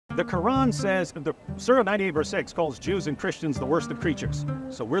The Quran says, Surah 98 verse 6 calls Jews and Christians the worst of creatures.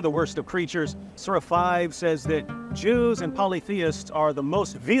 So we're the worst of creatures. Surah 5 says that Jews and polytheists are the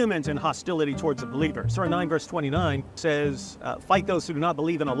most vehement in hostility towards a believer. Surah 9 verse 29 says, fight those who do not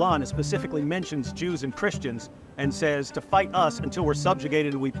believe in Allah, and it specifically mentions Jews and Christians and says to fight us until we're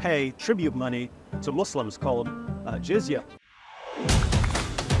subjugated and we pay tribute money to Muslims called jizya.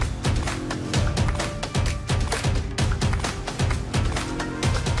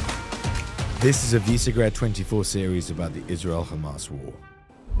 This is a Visegrad 24 series about the Israel-Hamas war.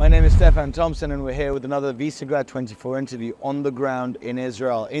 My name is Stefan Thompson and we're here with another Visegrad 24 interview on the ground in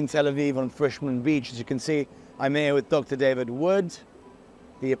Israel, in Tel Aviv on Frishman Beach. As you can see, I'm here with Dr. David Wood,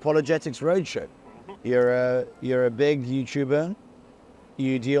 the Apologetics Roadshow. You're a big YouTuber.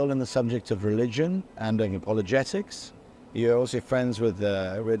 You deal in the subject of religion and apologetics. You're also friends with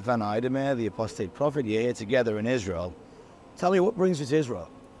Ridvan Idemir, the apostate prophet. You're here together in Israel. Tell me, what brings you to Israel?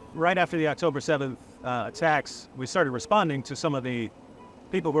 Right after the October 7th attacks, we started responding to some of the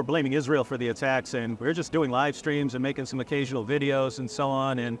people who were blaming Israel for the attacks, and we were just doing live streams and making some occasional videos and so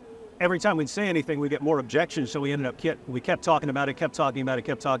on. And every time we'd say anything, we'd get more objections. So we ended up we kept talking about it.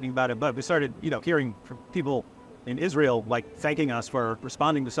 But we started, hearing from people in Israel like thanking us for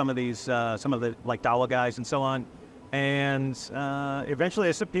responding to some of these, some of the like Dawa guys and so on. And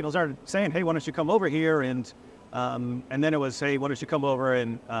eventually, people started saying, "Hey, why don't you come over here?" And then it was, "Hey, why don't you come over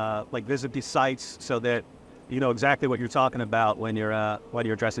and visit these sites so that you know exactly what you're talking about when you're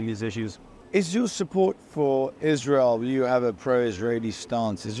addressing these issues." Is your support for Israel, you have a pro-Israeli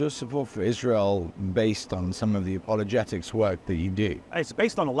stance, is your support for Israel based on some of the apologetics work that you do? It's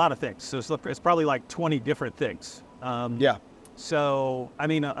based on a lot of things. So it's probably like 20 different things. Yeah. So, I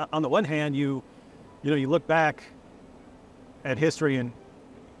mean, on the one hand, you look back at history and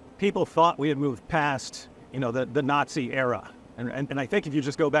people thought we had moved past the Nazi era. And I think if you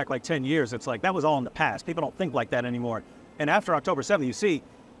just go back like 10 years, it's like that was all in the past. People don't think like that anymore. And after October 7th, you see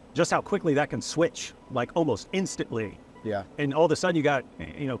just how quickly that can switch, like almost instantly. Yeah. And all of a sudden you got,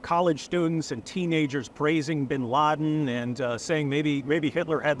 college students and teenagers praising bin Laden and saying maybe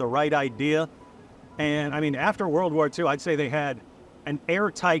Hitler had the right idea. And I mean, after World War II, I'd say they had an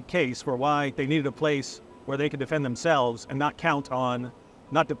airtight case for why they needed a place where they could defend themselves and not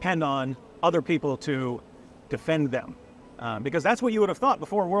depend on other people to defend them, because that's what you would have thought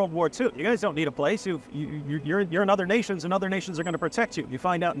before World War II. You guys don't need a place. You're in other nations, and other nations are going to protect you. You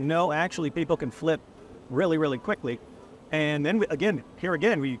find out, no, actually, people can flip really, really quickly. And then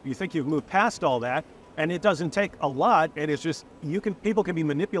you think you've moved past all that, and it doesn't take a lot. And it's just people can be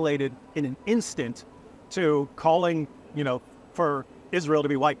manipulated in an instant to calling, for Israel to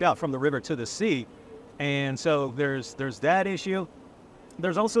be wiped out from the river to the sea. And so there's that issue.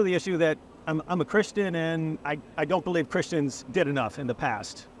 There's also the issue that I'm a Christian, and I don't believe Christians did enough in the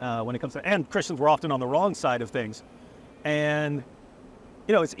past when it comes to, and Christians were often on the wrong side of things. And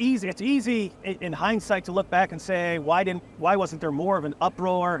it's easy in hindsight to look back and say, why wasn't there more of an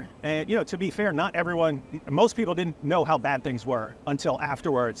uproar? And to be fair, most people didn't know how bad things were until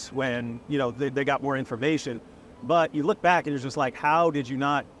afterwards when they got more information. But you look back and you're just like, how did you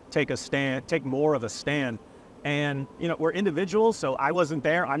not take more of a stand? And we're individuals, so I wasn't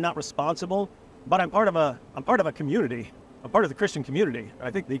there. I'm not responsible, but I'm part of a community. I'm part of the Christian community. I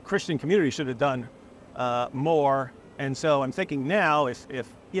think the Christian community should have done more. And so I'm thinking now, if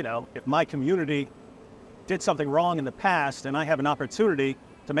my community did something wrong in the past, and I have an opportunity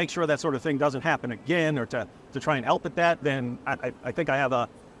to make sure that sort of thing doesn't happen again, or to try and help at that, then I think I have a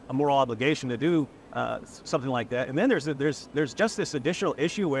moral obligation to do something like that. And then there's just this additional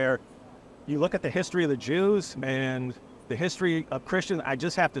issue where you look at the history of the Jews and the history of Christians. I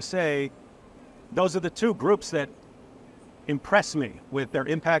just have to say, those are the two groups that impress me with their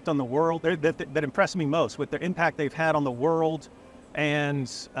impact on the world, that impress me most with their impact they've had on the world,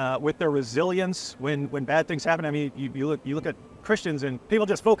 and with their resilience when bad things happen. I mean, you look at Christians, and people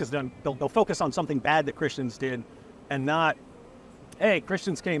just they'll focus on something bad that Christians did, and not, hey,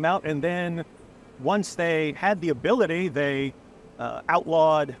 Christians came out, and then once they had the ability, they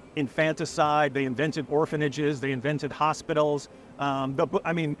outlawed infanticide, they invented orphanages, they invented hospitals. And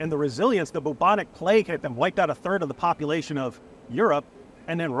the resilience, the bubonic plague hit them, wiped out a third of the population of Europe.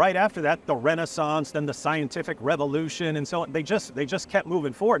 And then right after that, the Renaissance, then the scientific revolution, and so on. They just kept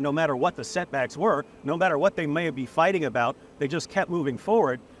moving forward, no matter what the setbacks were, no matter what they may be fighting about, they just kept moving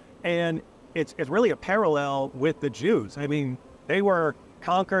forward. And it's really a parallel with the Jews. I mean, they were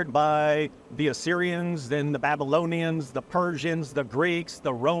conquered by the Assyrians, then the Babylonians, the Persians, the Greeks,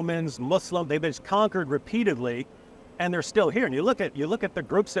 the Romans, Muslims. They've been conquered repeatedly, and they're still here. And you look at the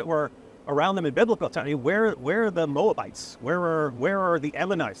groups that were around them in biblical time. I mean, where are the Moabites? Where are the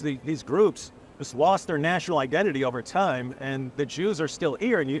Ammonites? These groups just lost their national identity over time, and the Jews are still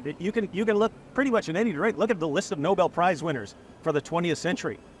here. And you can look pretty much in any direction. Look at the list of Nobel Prize winners for the 20th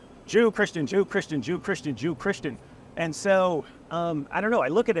century: Jew, Christian, Jew, Christian, Jew, Christian, Jew, Christian. And so I don't know. I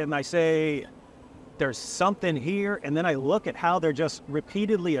look at it and I say, there's something here. And then I look at how they're just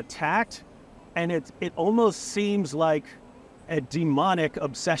repeatedly attacked, and it almost seems like a demonic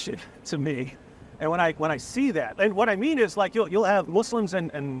obsession to me. And when I see that, and what I mean is, like, you'll have Muslims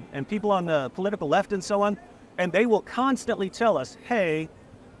and people on the political left and so on, and they will constantly tell us, hey,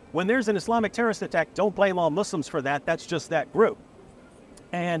 when there's an Islamic terrorist attack, don't blame all Muslims for that. That's just that group.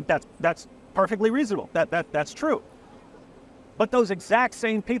 And that's perfectly reasonable. That's true. But those exact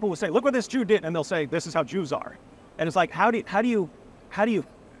same people will say, look what this Jew did, and they'll say, this is how Jews are. And it's like, how do you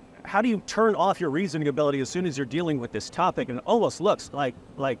turn off your reasoning ability as soon as you're dealing with this topic? And it almost looks like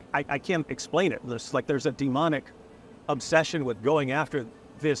I can't explain it. There's a demonic obsession with going after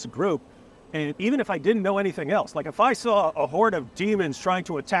this group. And even if I didn't know anything else, like if I saw a horde of demons trying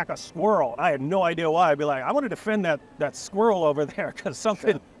to attack a squirrel, I had no idea why, I'd be like, I want to defend that squirrel over there, because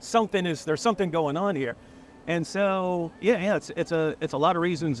there's something going on here. And so, it's a lot of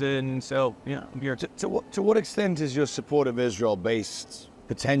reasons. And so, yeah, I'm here. To what extent is your support of Israel based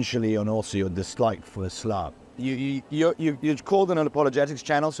potentially on also your dislike for Islam? You're called an apologetics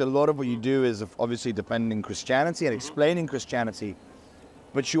channel, so a lot of what you do is obviously defending Christianity and explaining Christianity,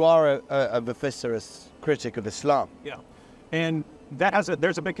 but you are a vociferous critic of Islam. Yeah, and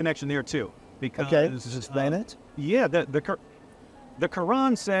there's a big connection there too, because just explain it. Yeah, the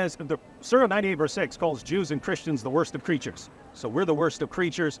Quran says, Surah 98 verse 6 calls Jews and Christians the worst of creatures. So we're the worst of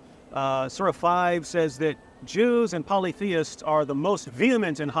creatures. Surah 5 says that Jews and polytheists are the most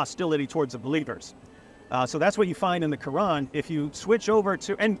vehement in hostility towards the believers. So that's what you find in the Quran. If you switch over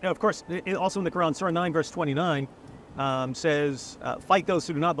to, and of course, also in the Quran, Surah 9 verse 29 says, fight those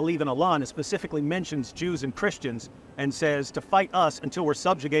who do not believe in Allah, and it specifically mentions Jews and Christians, and says to fight us until we're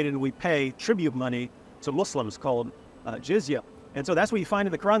subjugated and we pay tribute money to Muslims called jizya. And so that's what you find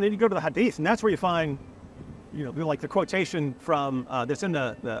in the Quran. Then you go to the Hadith, and that's where you find, like the quotation from that's in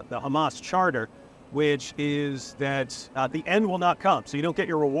the Hamas charter, which is that the end will not come. So you don't get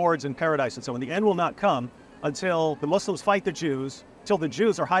your rewards in paradise and so on. The end will not come until the Muslims fight the Jews, till the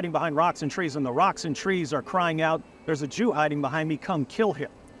Jews are hiding behind rocks and trees, and the rocks and trees are crying out, there's a Jew hiding behind me, come kill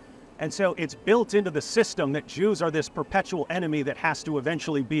him. And so it's built into the system that Jews are this perpetual enemy that has to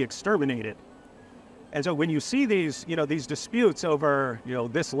eventually be exterminated. And so when you see these disputes over,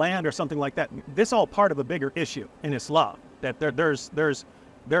 this land or something like that, this all part of a bigger issue in Islam, that there's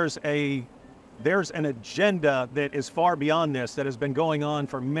an agenda that is far beyond this, that has been going on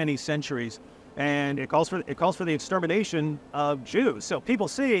for many centuries, and it calls for the extermination of Jews. So people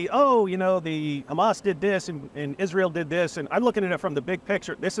see, the Hamas did this and Israel did this, and I'm looking at it from the big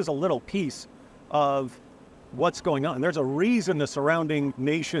picture. This is a little piece of what's going on. There's a reason the surrounding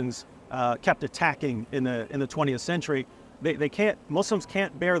nations kept attacking in the 20th century. Muslims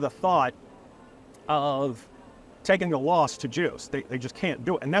can't bear the thought of taking a loss to Jews. They just can't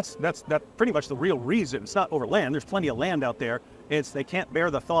do it. And that's pretty much the real reason. It's not over land. There's plenty of land out there. It's they can't bear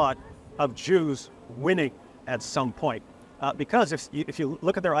the thought of Jews winning at some point. Because if you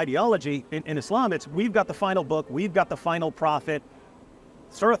look at their ideology in Islam, it's we've got the final book, we've got the final prophet.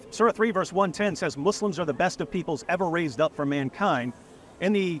 Surah 3 verse 110 says Muslims are the best of peoples ever raised up for mankind.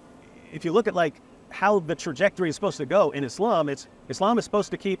 If you look at how the trajectory is supposed to go in Islam, Islam is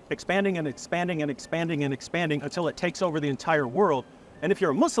supposed to keep expanding and expanding and expanding and expanding until it takes over the entire world. And if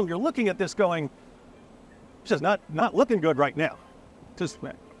you're a Muslim, you're looking at this going, it's just not looking good right now. Because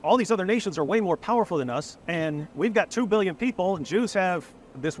all these other nations are way more powerful than us, and we've got 2 billion people, and Jews have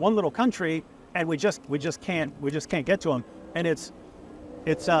this one little country, and we just can't get to them. And there's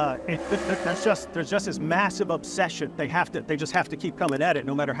just this massive obsession. They just have to keep coming at it,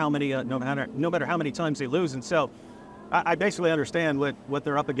 no matter how many times they lose. And so, I basically understand what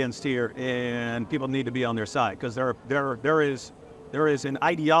they're up against here, and people need to be on their side, because there is an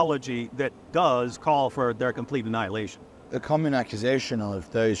ideology that does call for their complete annihilation. A common accusation of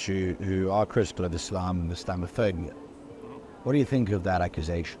those who are critical of Islam and Islamophobia. What do you think of that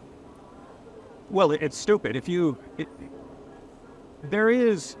accusation? Well, it's stupid. There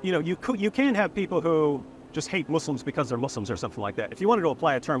is, you can have people who just hate Muslims because they're Muslims or something like that. If you wanted to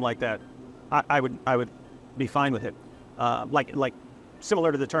apply a term like that, I would be fine with it. Like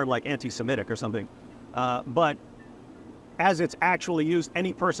similar to the term like anti-Semitic or something. But as it's actually used,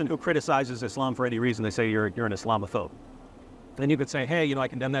 any person who criticizes Islam for any reason, they say you're an Islamophobe. Then you could say, hey, I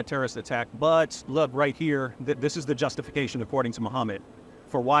condemn that terrorist attack, but look right here, this is the justification according to Muhammad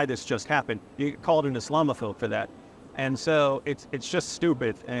for why this just happened. You get called an Islamophobe for that. And so it's just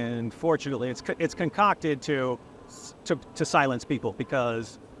stupid. And fortunately, it's concocted to silence people,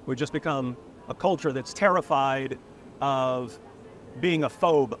 because we've just become a culture that's terrified of being a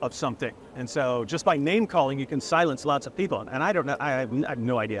phobe of something. And so just by name calling, you can silence lots of people. And I don't know, I have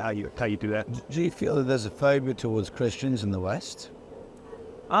no idea how you do that. Do you feel that there's a phobia towards Christians in the West?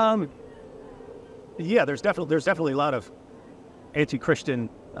 Yeah, there's definitely a lot of anti-Christian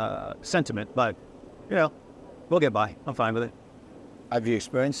sentiment, but you know, we'll get by. I'm fine with it. Have you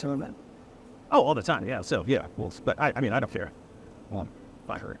experienced some of that? Oh, all the time. Yeah. So yeah. Well, but I mean, I don't care. Well, if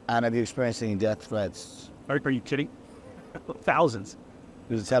I heard. And have you experienced any death threats? Are you kidding? Thousands.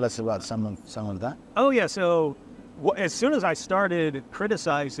 Could you tell us about some of that? Oh yeah. So as soon as I started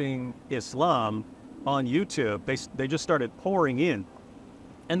criticizing Islam on YouTube, they just started pouring in,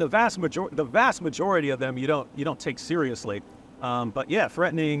 and the vast majority of them you don't take seriously. But yeah,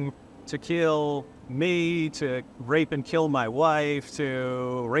 threatening to kill me, to rape and kill my wife,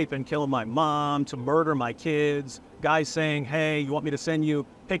 to rape and kill my mom, to murder my kids. Guys saying, hey, you want me to send you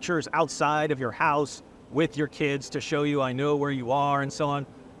pictures outside of your house with your kids to show you I know where you are, and so on.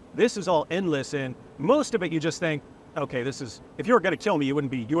 This is all endless, and most of it you just think, okay, this is, if you were going to kill me, you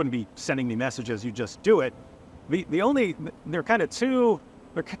wouldn't be sending me messages, you just do it. They're kind of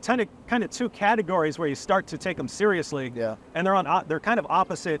two categories where you start to take them seriously. Yeah. And they're kind of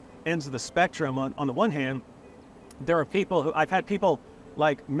opposite ends of the spectrum. On the one hand, there are people I've had people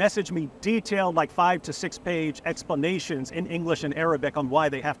like message me detailed, like 5 to 6 page explanations in English and Arabic on why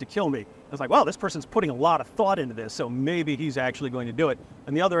they have to kill me. I was like, wow, this person's putting a lot of thought into this, so maybe he's actually going to do it.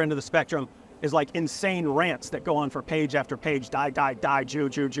 And the other end of the spectrum is like insane rants that go on for page after page, die, die, die, Jew,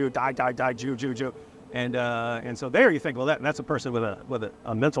 Jew, Jew, die, die, die, Jew, Jew, Jew. And so there you think, well, that's a person with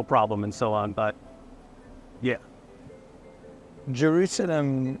a mental problem and so on. But yeah,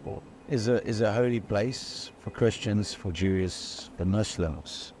 Jerusalem is a holy place for Christians, for Jews, for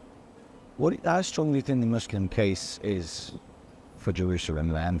Muslims. How strong do you think the Muslim case is for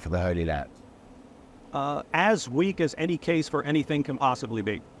Jerusalem and for the Holy Land? As weak as any case for anything can possibly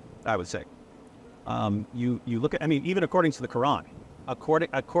be, I would say. You look at, I mean, even according to the Quran,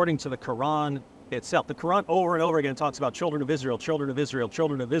 according to the Quran itself, the Quran over and over again talks about children of Israel, children of Israel,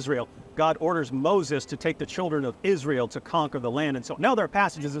 children of Israel. God orders Moses to take the children of Israel to conquer the land. And so now there are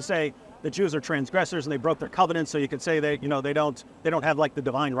passages that say the Jews are transgressors and they broke their covenant, so you could say they don't have like the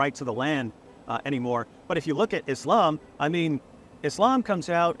divine rights of the land anymore. But if you look at Islam, I mean, Islam comes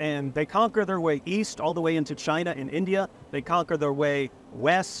out and they conquer their way east all the way into China and India. They conquer their way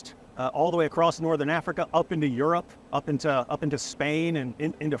west all the way across northern Africa, up into Europe, up into Spain and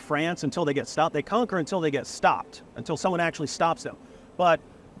into France until they get stopped. They conquer until they get stopped, until someone actually stops them. But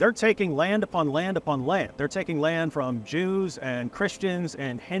they're taking land upon land upon land. They're taking land from Jews and Christians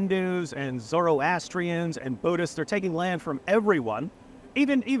and Hindus and Zoroastrians and Buddhists. They're taking land from everyone.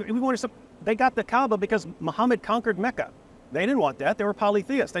 Even we want to. They got the Kaaba because Muhammad conquered Mecca. They didn't want that. They were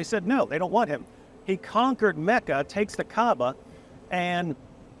polytheists. They said no, they don't want him. He conquered Mecca, takes the Kaaba, and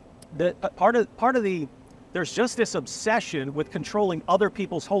there's just this obsession with controlling other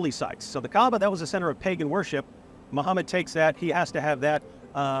people's holy sites. So the Kaaba, that was the center of pagan worship. Muhammad takes that. He has to have that.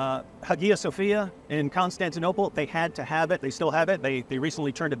 Hagia Sophia in Constantinople, they had to have it. They still have it. They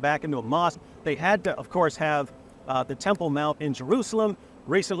recently turned it back into a mosque. They had to, of course, have the Temple Mount in Jerusalem.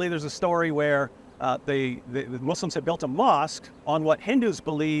 Recently, there's a story where the Muslims had built a mosque on what Hindus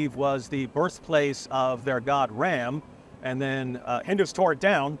believe was the birthplace of their god Ram. And then Hindus tore it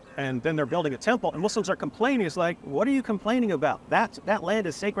down, and then they're building a temple. And Muslims are complaining. It's like, what are you complaining about? That land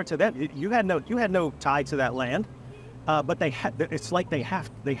is sacred to them. You had no tie to that land, but it's like they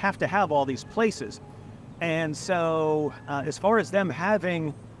have to have all these places. And so, as far as them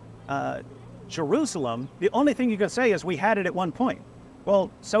having Jerusalem, the only thing you can say is we had it at one point.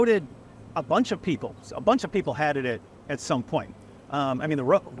 Well, so did a bunch of people. A bunch of people had it at some point. I mean, the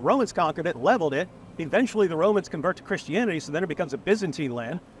Romans conquered it, leveled it. Eventually, the Romans convert to Christianity, so then it becomes a Byzantine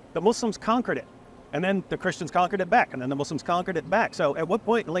land. The Muslims conquered it, and then the Christians conquered it back, and then the Muslims conquered it back. So at what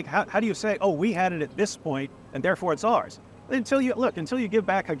point, like, how do you say, oh, we had it at this point, and therefore it's ours? Until you give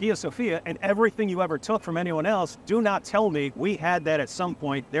back Hagia Sophia and everything you ever took from anyone else, do not tell me we had that at some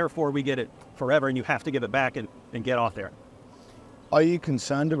point, therefore we get it forever, and you have to give it back and get off there. Are you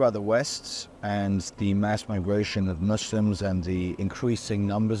concerned about the West and the mass migration of Muslims and the increasing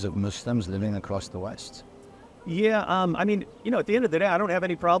numbers of Muslims living across the West? Yeah, I mean, at the end of the day, I don't have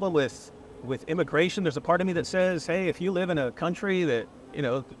any problem with immigration. There's a part of me that says, hey, if you live in a country that,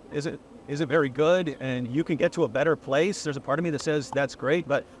 isn't very good and you can get to a better place, there's a part of me that says that's great.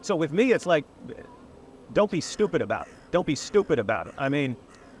 But so with me, it's like, don't be stupid about it. don't be stupid about it. I mean,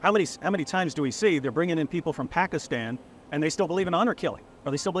 how many times do we see they're bringing in people from Pakistan and they still believe in honor killing,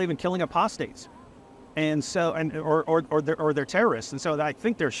 or they still believe in killing apostates, and so or they're terrorists. And so I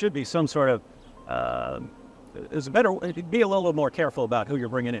think there should be some sort of be a little more careful about who you're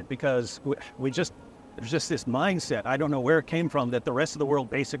bringing in, because there's just this mindset. I don't know where it came from, that the rest of the world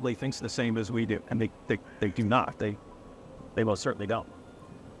basically thinks the same as we do, and they do not. They most certainly don't.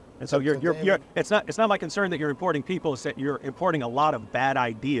 And so it's not my concern that you're importing people. It's that you're importing a lot of bad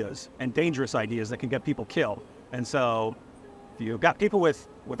ideas and dangerous ideas that can get people killed. And so if you've got people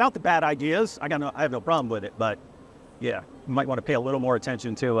without the bad ideas, I have no problem with it. But yeah, you might want to pay a little more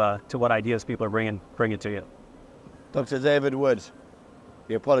attention to what ideas people are bringing to you. Dr. David Wood,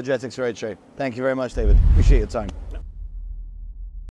 the Apologetics Roadshow. Thank you very much, David. Appreciate your time.